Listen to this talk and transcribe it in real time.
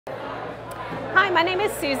Hi, my name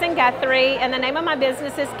is Susan Guthrie, and the name of my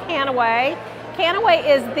business is Canaway. Canaway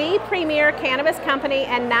is the premier cannabis company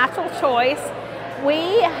and natural choice.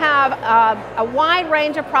 We have a wide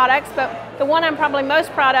range of products, but the one I'm probably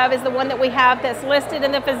most proud of is the one that we have that's listed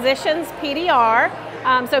in the physician's PDR.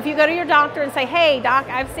 So if you go to your doctor and say, hey doc,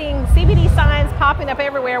 I've seen CBD signs popping up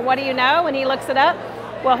everywhere, what do you know? And he looks it up,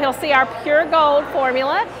 well, he'll see our Pure Gold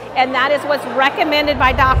formula, and that is what's recommended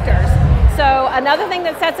by doctors. So another thing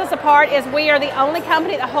that sets us apart is we are the only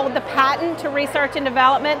company that hold the patent to research and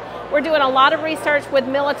development. We're doing a lot of research with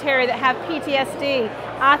military that have PTSD,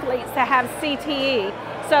 athletes that have CTE.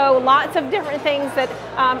 So lots of different things that,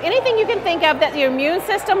 anything you can think of that your immune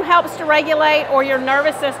system helps to regulate or your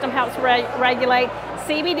nervous system helps regulate,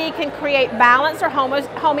 CBD can create balance or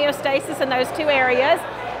homeostasis in those two areas.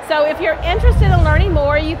 So if you're interested in learning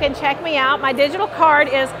more, you can check me out. My digital card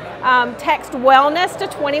is text wellness to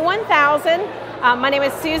 21,000. My name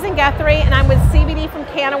is Susan Guthrie, and I'm with CBD from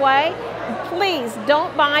Canaway. Please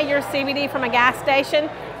don't buy your CBD from a gas station.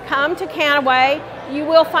 Come to Canaway. You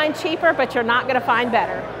will find cheaper, but you're not going to find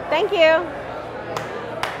better. Thank you.